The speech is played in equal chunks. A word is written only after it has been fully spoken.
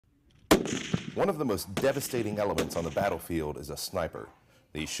One of the most devastating elements on the battlefield is a sniper.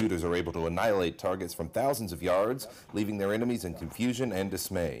 These shooters are able to annihilate targets from thousands of yards, leaving their enemies in confusion and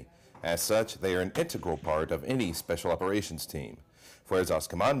dismay. As such, they are an integral part of any special operations team. Fuerzas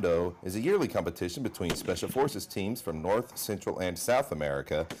Comando is a yearly competition between special forces teams from North, Central, and South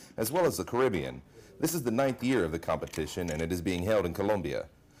America, as well as the Caribbean. This is the 9th year of the competition, and it is being held in Colombia.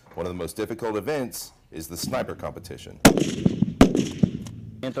 One of the most difficult events is the sniper competition.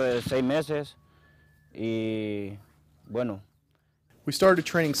 We started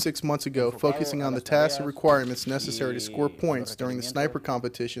training 6 months ago, focusing on the tasks and requirements necessary to score points during the sniper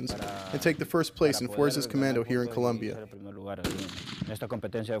competitions and take the first place in Fuerzas Comando here in Colombia.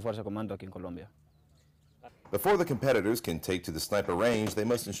 Before the competitors can take to the sniper range, they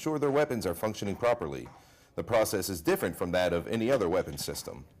must ensure their weapons are functioning properly. The process is different from that of any other weapon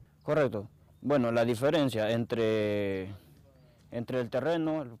system. Correcto. Bueno, la diferencia entre el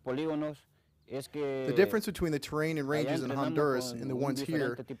terreno, los polígonos. The difference between the terrain and ranges in Honduras and the ones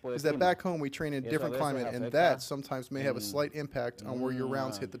here is that back home we train in a different climate, and that sometimes may have a slight impact on where your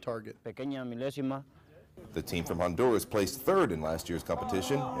rounds hit the target. The team from Honduras placed 3rd in last year's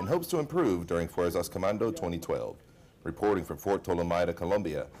competition and hopes to improve during Fuerzas Comando 2012. Reporting from Fort Tolemaida,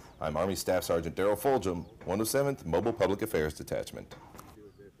 Colombia, I'm Army Staff Sergeant Daryl Fulgham, 107th Mobile Public Affairs Detachment.